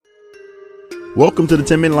Welcome to the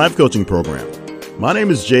 10-Minute Life Coaching Program. My name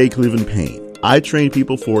is Jay Cleveland Payne. I train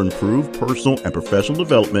people for improved personal and professional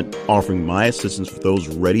development, offering my assistance for those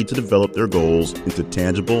ready to develop their goals into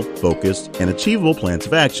tangible, focused, and achievable plans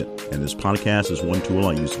of action. And this podcast is one tool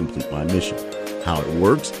I use to complete my mission. How it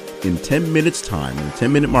works: in 10 minutes time, when the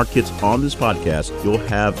 10-minute mark hits on this podcast, you'll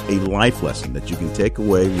have a life lesson that you can take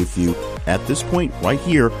away with you at this point right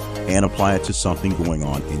here and apply it to something going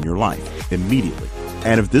on in your life immediately.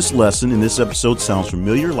 And if this lesson in this episode sounds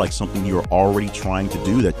familiar, like something you're already trying to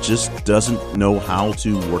do that just doesn't know how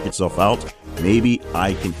to work itself out, maybe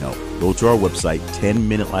I can help. Go to our website,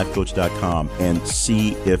 10minutelifecoach.com, and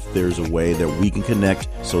see if there's a way that we can connect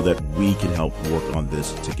so that we can help work on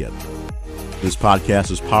this together. This podcast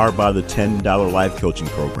is powered by the $10 Life Coaching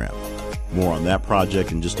Program. More on that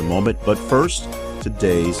project in just a moment, but first,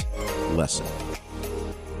 today's lesson.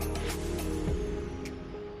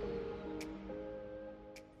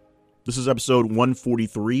 This is episode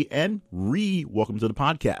 143, and welcome to the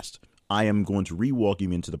podcast. I am going to welcome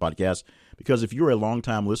you into the podcast because if you're a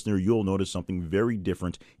longtime listener, you'll notice something very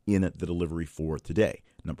different in the delivery for today.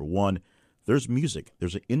 Number one, there's music.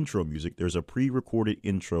 There's an intro music. There's a pre-recorded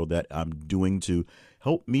intro that I'm doing to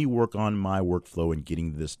help me work on my workflow and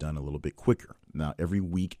getting this done a little bit quicker. Now, every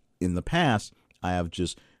week in the past, I have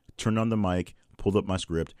just turned on the mic, pulled up my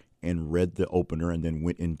script, and read the opener and then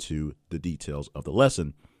went into the details of the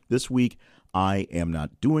lesson. This week, I am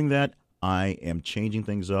not doing that. I am changing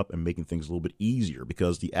things up and making things a little bit easier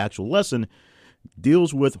because the actual lesson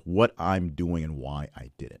deals with what I'm doing and why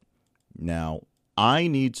I did it. Now, I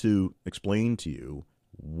need to explain to you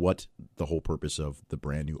what the whole purpose of the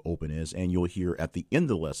brand new open is, and you'll hear at the end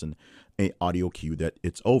of the lesson an audio cue that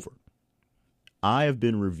it's over. I have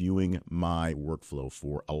been reviewing my workflow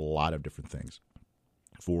for a lot of different things.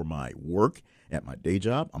 For my work at my day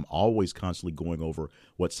job, I'm always constantly going over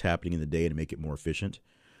what's happening in the day to make it more efficient.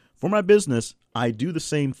 For my business, I do the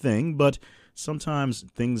same thing, but sometimes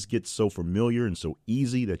things get so familiar and so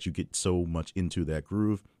easy that you get so much into that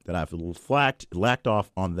groove that I've a little lacked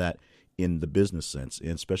off on that in the business sense,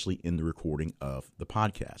 and especially in the recording of the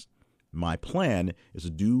podcast. My plan is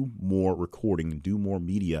to do more recording and do more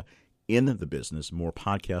media in the business, more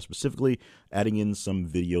podcasts specifically, adding in some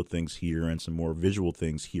video things here and some more visual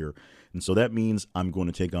things here. And so that means I'm going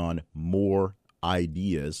to take on more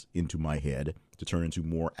ideas into my head to turn into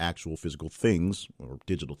more actual physical things, or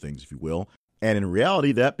digital things, if you will. And in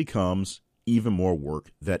reality, that becomes even more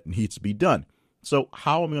work that needs to be done. So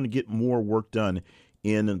how am I going to get more work done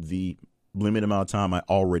in the limited amount of time I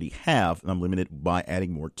already have? And I'm limited by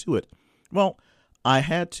adding more to it. Well, I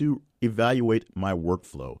had to evaluate my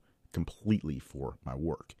workflow completely for my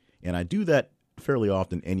work. And I do that fairly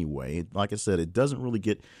often anyway. Like I said, it doesn't really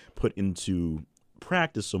get put into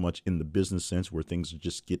practice so much in the business sense where things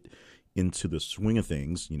just get into the swing of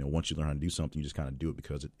things. You know, once you learn how to do something, you just kind of do it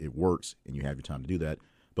because it works and you have your time to do that.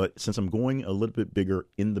 But since I'm going a little bit bigger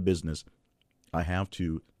in the business, I have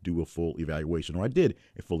to do a full evaluation, or I did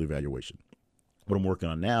a full evaluation. What I'm working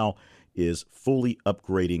on now is fully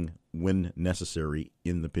upgrading when necessary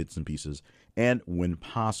in the bits and pieces and when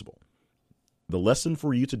possible. The lesson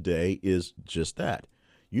for you today is just that.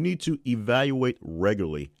 You need to evaluate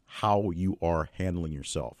regularly how you are handling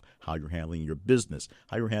yourself, how you're handling your business,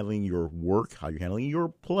 how you're handling your work, how you're handling your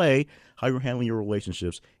play, how you're handling your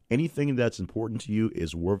relationships. Anything that's important to you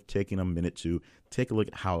is worth taking a minute to take a look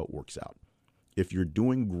at how it works out. If you're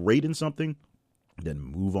doing great in something, then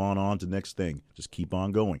move on to the next thing. Just keep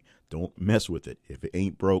on going. Don't mess with it. If it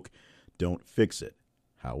ain't broke, don't fix it.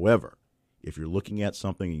 However, if you're looking at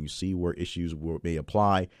something and you see where issues may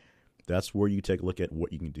apply, that's where you take a look at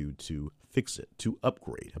what you can do to fix it, to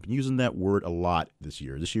upgrade. I've been using that word a lot this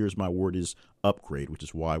year. This year's my word is upgrade, which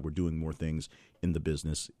is why we're doing more things in the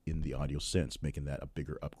business in the audio sense, making that a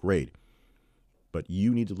bigger upgrade. But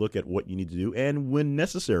you need to look at what you need to do, and when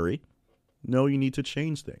necessary, know you need to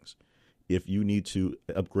change things. If you need to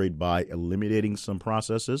upgrade by eliminating some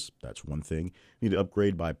processes, that's one thing. You need to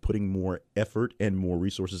upgrade by putting more effort and more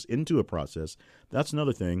resources into a process. That's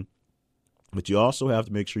another thing. But you also have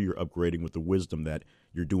to make sure you're upgrading with the wisdom that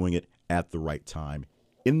you're doing it at the right time,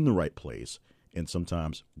 in the right place, and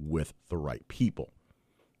sometimes with the right people.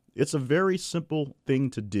 It's a very simple thing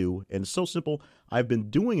to do, and so simple, I've been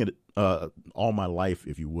doing it all my life,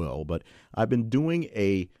 if you will, but I've been doing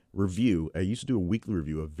a review. I used to do a weekly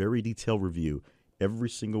review, a very detailed review every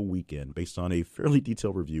single weekend based on a fairly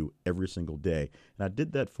detailed review every single day. And I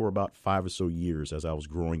did that for about 5 or so years as I was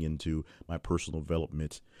growing into my personal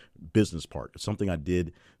development business part. It's something I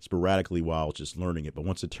did sporadically while I was just learning it. But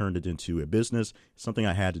once it turned it into a business, it's something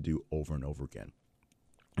I had to do over and over again.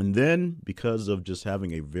 And then, because of just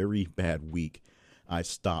having a very bad week, I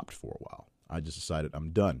stopped for a while. I just decided I'm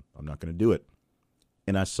done. I'm not going to do it.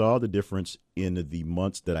 And I saw the difference in the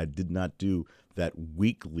months that I did not do that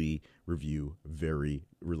weekly review very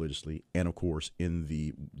religiously. And of course, in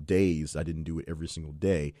the days I didn't do it every single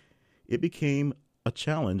day, it became a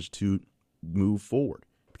challenge to move forward.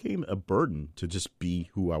 It became a burden to just be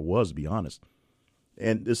who I was, to be honest.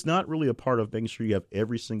 And it's not really a part of making sure you have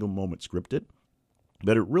every single moment scripted,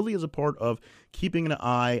 but it really is a part of keeping an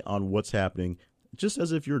eye on what's happening, just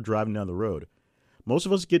as if you're driving down the road. Most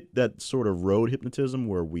of us get that sort of road hypnotism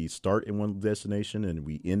where we start in one destination and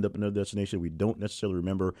we end up in another destination. We don't necessarily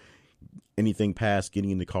remember anything past getting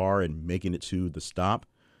in the car and making it to the stop,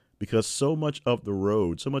 because so much of the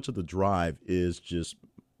road, so much of the drive is just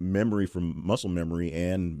memory from muscle memory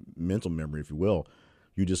and mental memory, if you will.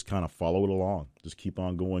 You just kind of follow it along. Just keep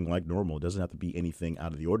on going like normal. It doesn't have to be anything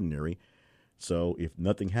out of the ordinary. So if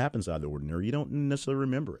nothing happens out of the ordinary, you don't necessarily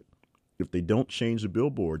remember it. If they don't change the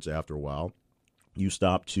billboards after a while, you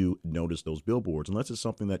stop to notice those billboards, unless it's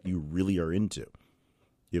something that you really are into.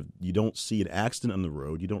 If you don't see an accident on the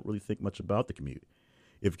road, you don't really think much about the commute.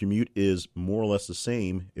 If commute is more or less the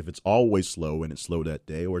same, if it's always slow and it's slow that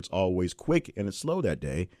day, or it's always quick and it's slow that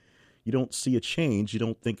day, you don't see a change. You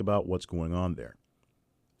don't think about what's going on there.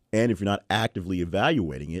 And if you're not actively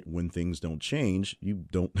evaluating it when things don't change, you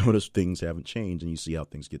don't notice things haven't changed and you see how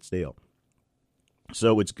things get stale.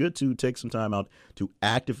 So it's good to take some time out to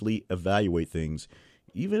actively evaluate things,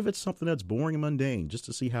 even if it's something that's boring and mundane, just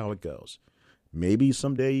to see how it goes. Maybe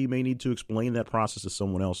someday you may need to explain that process to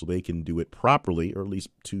someone else so they can do it properly, or at least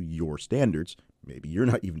to your standards. Maybe you're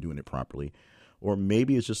not even doing it properly. Or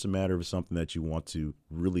maybe it's just a matter of something that you want to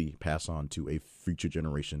really pass on to a future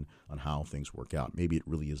generation on how things work out. Maybe it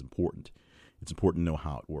really is important. It's important to know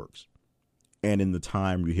how it works. And in the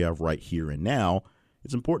time you have right here and now,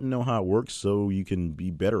 it's important to know how it works so you can be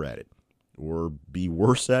better at it, or be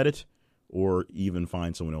worse at it, or even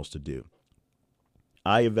find someone else to do.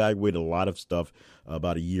 I evaluated a lot of stuff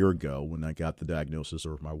about a year ago when I got the diagnosis,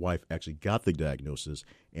 or my wife actually got the diagnosis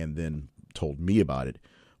and then told me about it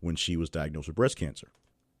when she was diagnosed with breast cancer.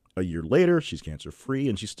 A year later, she's cancer-free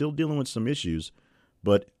and she's still dealing with some issues,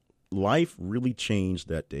 but life really changed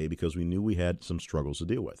that day because we knew we had some struggles to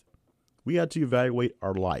deal with. We had to evaluate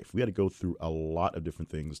our life. We had to go through a lot of different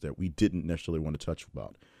things that we didn't necessarily want to touch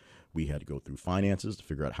about. We had to go through finances to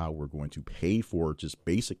figure out how we're going to pay for just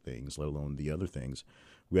basic things, let alone the other things.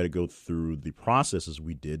 We had to go through the processes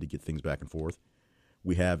we did to get things back and forth.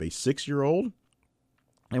 We have a 6-year-old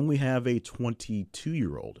and we have a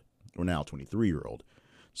 22-year-old, or now 23-year-old.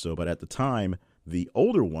 So, but at the time, the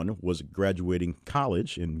older one was graduating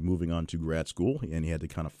college and moving on to grad school, and he had to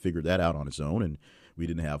kind of figure that out on his own, and we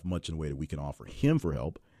didn't have much in the way that we can offer him for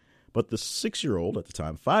help. But the 6-year-old at the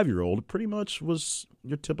time, 5-year-old, pretty much was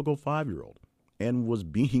your typical 5-year-old and was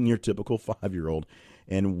being your typical 5-year-old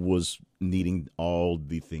and was needing all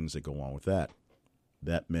the things that go on with that.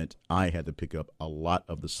 That meant I had to pick up a lot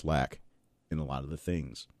of the slack in a lot of the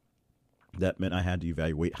things. That meant I had to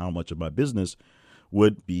evaluate how much of my business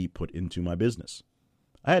would be put into my business.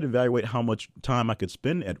 I had to evaluate how much time I could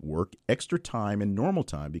spend at work, extra time and normal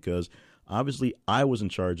time, because obviously I was in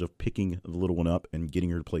charge of picking the little one up and getting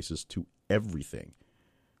her places to everything.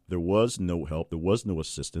 There was no help. There was no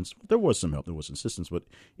assistance. There was some help. There was assistance. But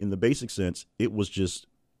in the basic sense, it was just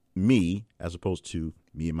me as opposed to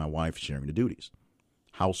me and my wife sharing the duties,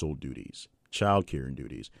 household duties, child care and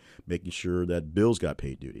duties, making sure that bills got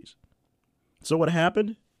paid duties. So what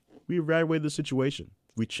happened? We evaluated the situation.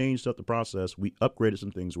 We changed up the process. We upgraded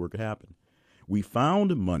some things where it could happen. We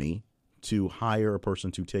found money to hire a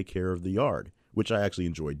person to take care of the yard, which I actually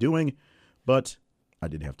enjoyed doing, but I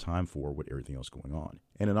didn't have time for with everything else going on.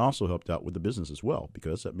 And it also helped out with the business as well,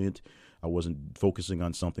 because that meant I wasn't focusing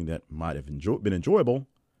on something that might have been enjoyable,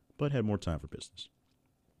 but had more time for business.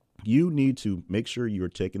 You need to make sure you're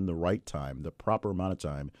taking the right time, the proper amount of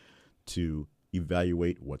time to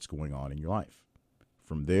evaluate what's going on in your life.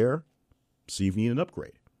 From there, see if you need an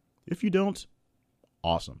upgrade. If you don't,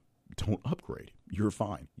 awesome. Don't upgrade. You're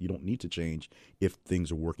fine. You don't need to change if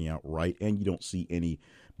things are working out right and you don't see any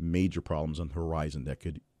major problems on the horizon that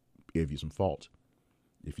could give you some fault.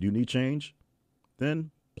 If you do need change,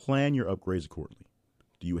 then plan your upgrades accordingly.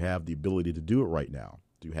 Do you have the ability to do it right now?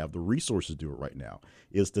 Do you have the resources to do it right now?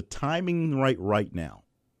 Is the timing right now?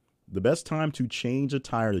 The best time to change a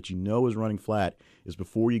tire that you know is running flat is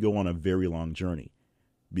before you go on a very long journey,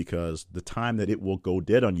 because the time that it will go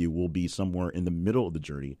dead on you will be somewhere in the middle of the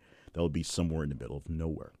journey. That will be somewhere in the middle of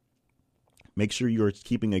nowhere. Make sure you're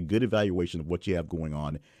keeping a good evaluation of what you have going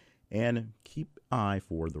on and keep an eye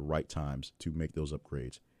for the right times to make those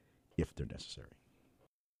upgrades if they're necessary.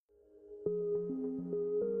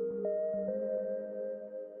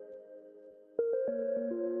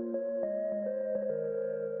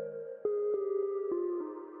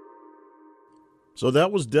 So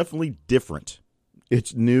that was definitely different.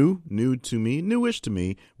 It's new to me, newish to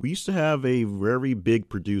me. We used to have a very big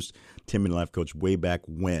produced 10-Minute Life Coach way back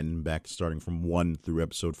starting from 1 through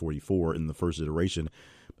episode 44 in the first iteration.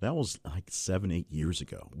 That was like 7-8 years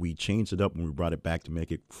ago. We changed it up when we brought it back to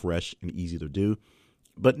make it fresh and easy to do.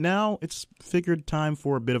 But now it's figured time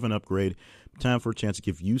for a bit of an upgrade, time for a chance to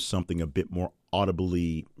give you something a bit more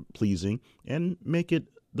audibly pleasing and make it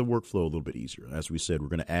the workflow a little bit easier. As we said, we're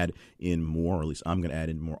going to add in more, or at least I'm going to add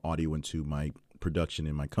in more audio into my production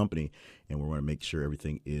in my company, and we're going to make sure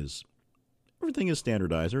everything is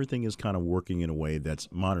standardized. Everything is kind of working in a way that's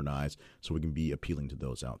modernized so we can be appealing to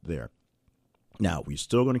those out there. Now, we're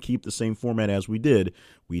still going to keep the same format as we did.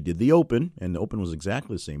 We did the open, and the open was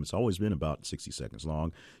exactly the same. It's always been about 60 seconds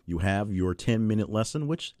long. You have your 10-minute lesson,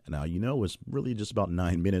 which now you know is really just about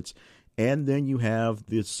 9 minutes. And then you have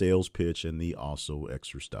the sales pitch and the also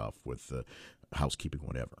extra stuff with the housekeeping,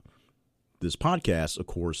 whatever. This podcast, of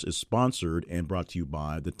course, is sponsored and brought to you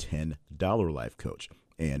by the $10 Life Coach.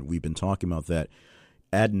 And we've been talking about that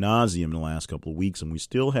ad nauseum in the last couple of weeks, and we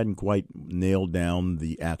still hadn't quite nailed down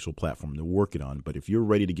the actual platform to work it on. But if you're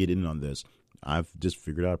ready to get in on this, I've just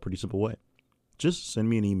figured out a pretty simple way. Just send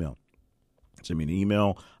me an email. Send me an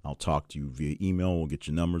email. I'll talk to you via email. We'll get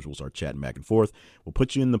your numbers. We'll start chatting back and forth. We'll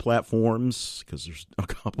put you in the platforms because there's a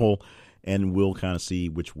couple, and we'll kind of see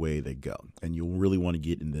which way they go. And you'll really want to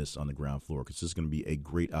get in this on the ground floor because this is going to be a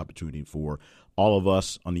great opportunity for all of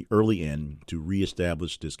us on the early end to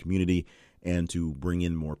reestablish this community and to bring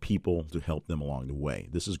in more people to help them along the way.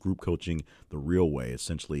 This is group coaching the real way,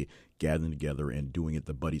 essentially gathering together and doing it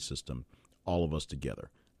the buddy system, all of us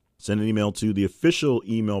together. Send an email to the official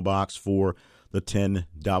email box for the $10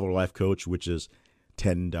 Life Coach, which is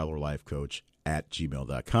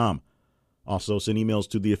 $10lifecoach@gmail.com. Also, send emails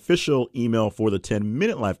to the official email for the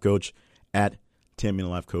 10-Minute Life Coach at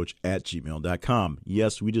 10minutelifecoach@gmail.com.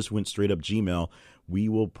 Yes, we just went straight up Gmail. We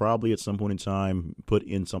will probably at some point in time put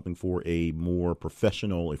in something for a more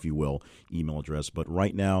professional, if you will, email address. But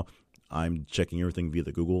right now, I'm checking everything via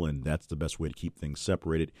the Google, and that's the best way to keep things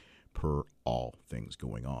separated per all things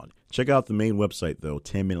going on. Check out the main website, though,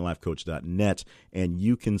 10minutelifecoach.net, and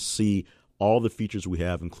you can see all the features we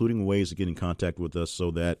have, including ways to get in contact with us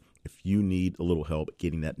so that if you need a little help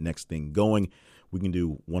getting that next thing going, we can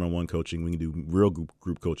do one-on-one coaching. We can do real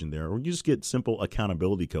group coaching there, or you just get simple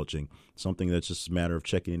accountability coaching, something that's just a matter of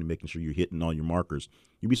checking in and making sure you're hitting all your markers.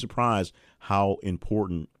 You'd be surprised how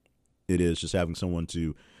important it is just having someone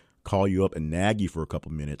to call you up and nag you for a couple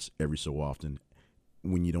minutes every so often.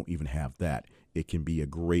 When you don't even have that, it can be a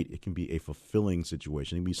fulfilling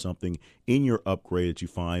situation. It can be something in your upgrade that you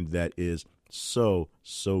find that is so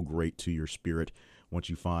great to your spirit. Once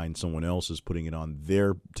you find someone else is putting it on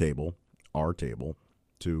their table, our table,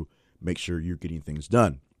 to make sure you're getting things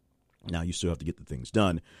done. Now, you still have to get the things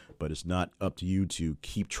done, but it's not up to you to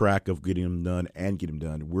keep track of getting them done and get them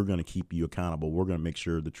done. We're going to keep you accountable. We're going to make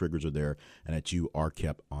sure the triggers are there and that you are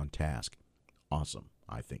kept on task. Awesome.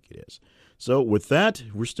 I think it is. So with that,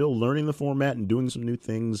 we're still learning the format and doing some new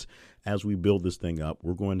things as we build this thing up.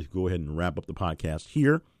 We're going to go ahead and wrap up the podcast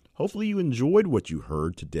here. Hopefully you enjoyed what you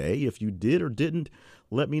heard today. If you did or didn't,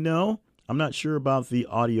 let me know. I'm not sure about the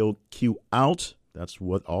audio cue out. That's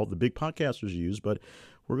what all the big podcasters use, but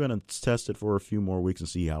we're going to test it for a few more weeks and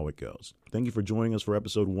see how it goes. Thank you for joining us for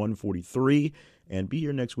episode 143, and be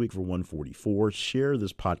here next week for 144. Share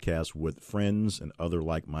this podcast with friends and other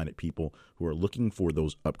like-minded people who are looking for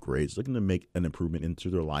those upgrades, looking to make an improvement into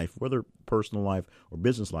their life, whether personal life or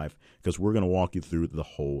business life, because we're going to walk you through the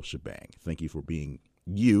whole shebang. Thank you for being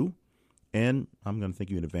you, and I'm going to thank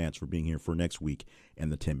you in advance for being here for next week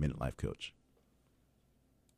and the 10-Minute Life Coach.